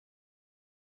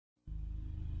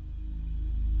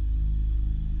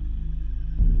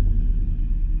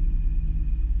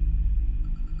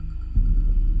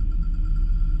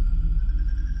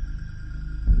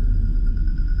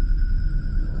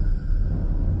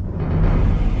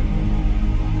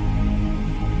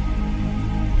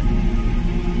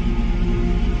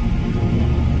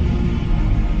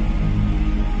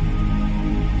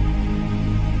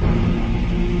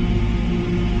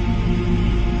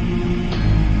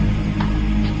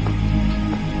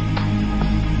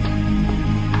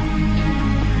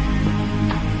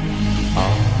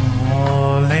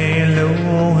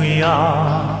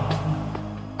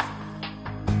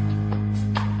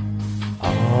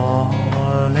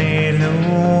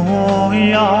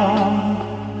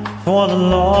for the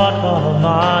Lord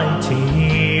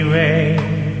Almighty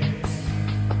reigns.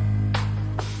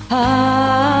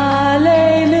 Hallelujah.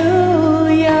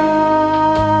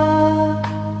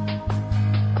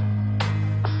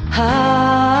 Hallelujah.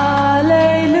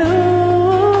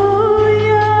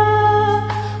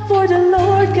 For the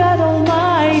Lord God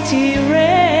Almighty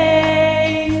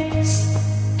reigns.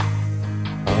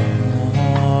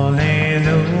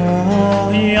 Hallelujah.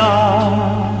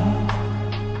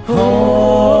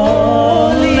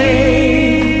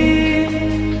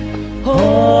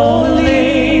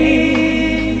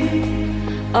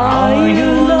 Are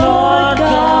you Lord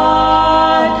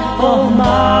God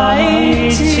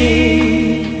Almighty?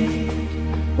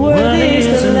 Worthy is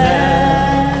the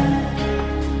Lamb,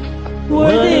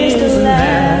 worthy is the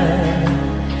Lamb.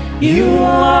 You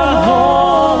are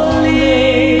holy,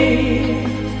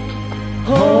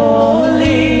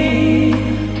 holy.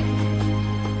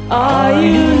 Are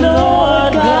you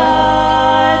Lord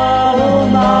God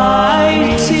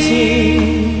Almighty?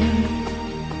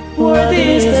 Worthy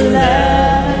is the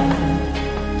Lamb,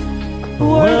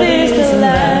 worthy is the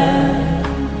Lamb.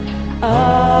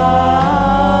 Amen.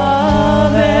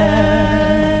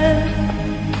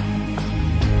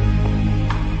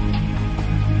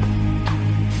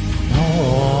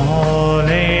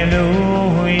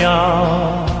 Hallelujah.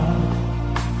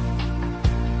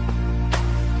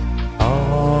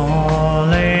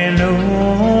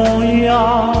 Hallelujah.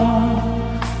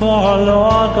 For our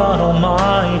Lord God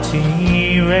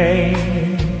Almighty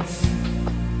reigns.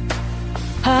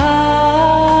 Hallelujah.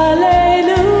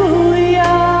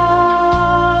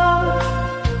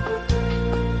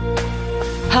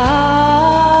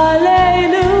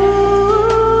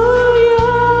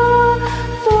 Hallelujah.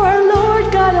 For our Lord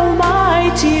God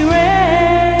Almighty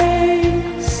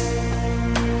reigns.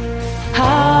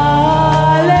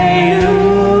 Hallelujah.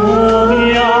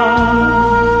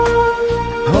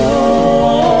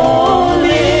 Holy,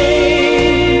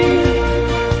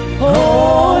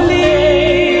 holy.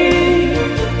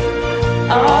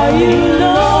 Are you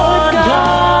Lord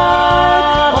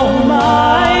God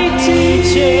Almighty?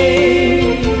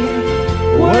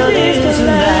 Worthy is the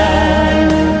Lamb,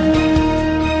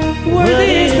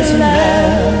 worthy is the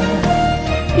Lamb.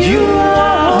 You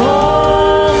are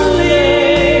holy,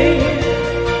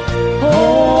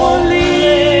 holy.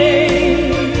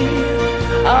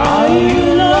 Are you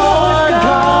Lord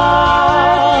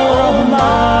God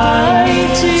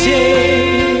Almighty?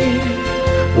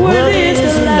 Worthy is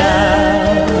the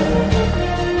Lamb,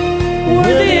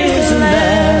 worthy is the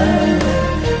Lamb.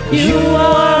 You